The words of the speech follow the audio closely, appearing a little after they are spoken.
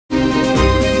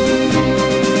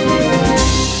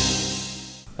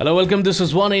Hello, welcome. This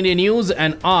is Oneindia News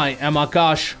and I am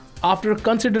Akash. After a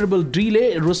considerable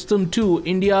delay, Rustom-2,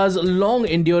 India's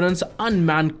long-endurance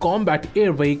unmanned combat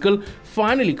air vehicle,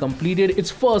 finally completed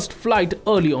its first flight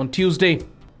early on Tuesday.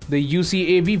 The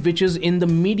UCAV, which is in the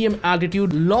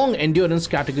medium-altitude long-endurance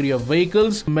category of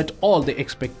vehicles, met all the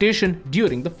expectation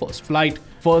during the first flight.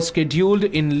 First scheduled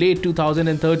in late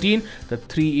 2013, the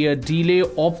 3-year delay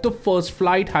of the first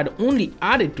flight had only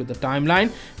added to the timeline,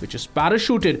 which is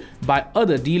parachuted by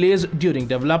other delays during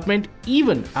development,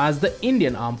 even as the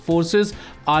Indian Armed Forces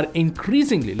are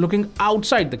increasingly looking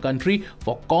outside the country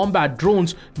for combat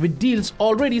drones, with deals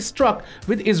already struck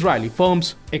with Israeli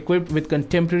firms. Equipped with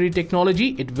contemporary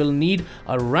technology, it will need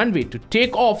a runway to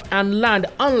take off and land,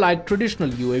 unlike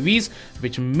traditional UAVs,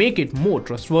 which make it more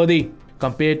trustworthy.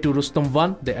 Compared to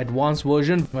Rustom-I, the advanced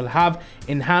version will have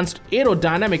enhanced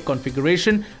aerodynamic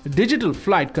configuration, digital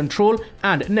flight control,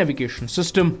 and navigation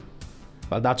system.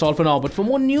 Well, that's all for now, but for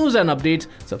more news and updates,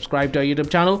 subscribe to our YouTube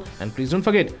channel and please don't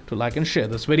forget to like and share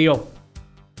this video.